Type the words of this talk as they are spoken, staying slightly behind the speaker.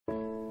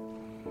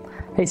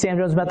Hey, Sam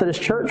Jones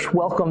Methodist Church,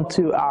 welcome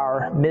to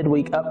our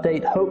midweek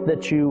update. Hope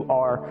that you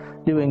are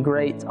doing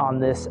great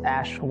on this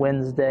Ash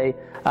Wednesday.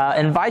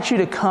 Invite you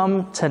to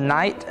come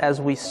tonight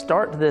as we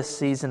start this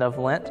season of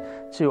Lent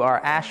to our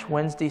Ash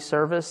Wednesday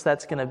service.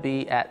 That's going to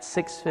be at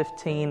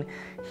 6:15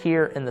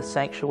 here in the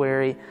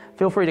sanctuary.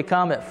 Feel free to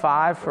come at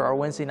 5 for our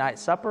Wednesday night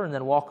supper and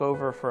then walk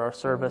over for our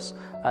service.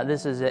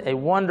 This is a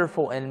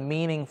wonderful and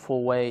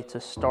meaningful way to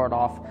start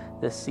off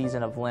this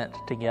season of Lent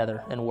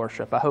together in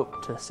worship. I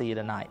hope to see you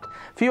tonight.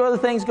 A few other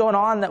things going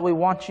on that we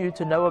want you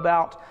to know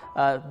about.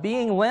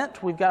 Being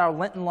Lent, we've got our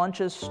Lenten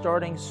lunches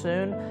starting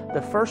soon.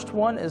 The first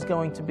one is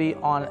going to be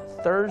on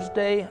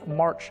Thursday,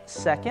 March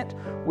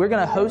 2nd. We're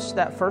going to host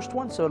that first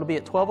one, so it'll be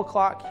at 12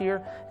 o'clock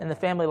here in the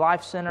Family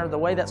Life Center. The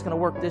way that's going to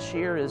work this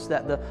year is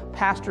that the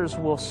pastors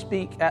will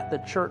speak at the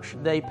church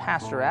they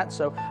pastor at.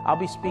 So I'll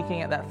be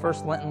speaking at that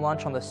first Lenten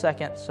lunch on the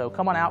 2nd. So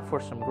come on out for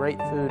some great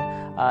food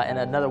and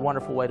another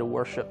wonderful way to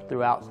worship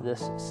throughout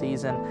this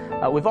season.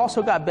 We've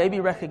also got Baby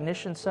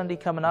Recognition Sunday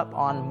coming up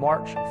on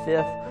March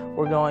 5th.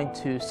 We're going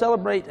to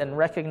celebrate and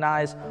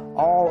recognize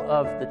all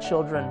of the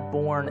children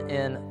born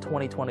in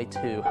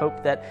 2022.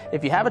 Hope that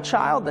if you have a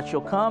child that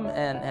you'll come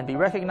and be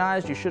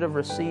recognized. You should have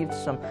received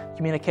some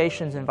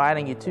communications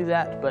inviting you to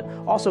that, but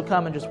also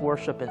come and just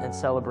worship and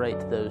celebrate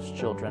those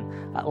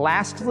children.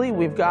 Lastly,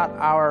 we've got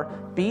our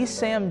Be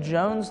Sam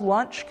Jones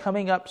lunch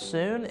coming up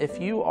soon. If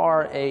you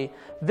are a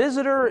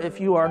visitor, if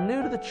you are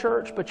new to the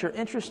church, but you're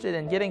interested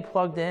in getting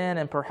plugged in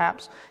and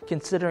perhaps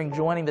considering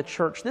joining the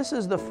church, this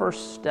is the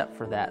first step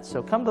for that.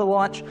 So come to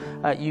lunch.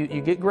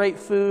 You get great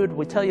food.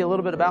 We tell you a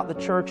little bit about the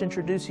church,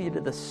 introduce you to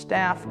the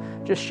staff,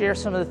 just share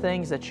some of the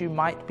things that you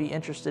might be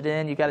interested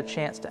in. You got a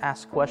chance to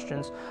ask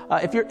questions.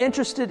 If you're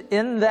interested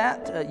in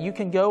that, you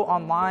can go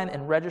online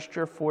and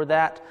register for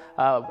that.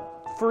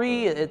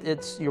 Free.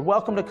 You're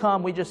welcome to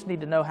come. We just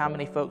need to know how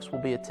many folks will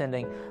be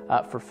attending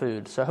for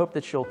food. So I hope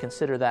that you'll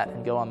consider that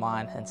and go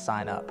online and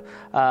sign up.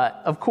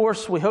 Of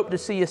course, we hope to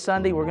see you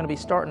Sunday. We're going to be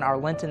starting our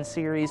Lenten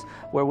series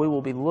where we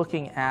will be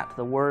looking at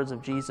the words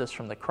of Jesus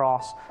from the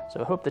cross. So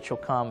I hope that you'll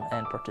come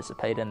and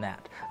participate in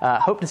that.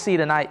 Hope to see you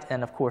tonight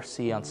and, of course,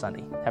 see you on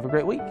Sunday. Have a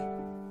great week.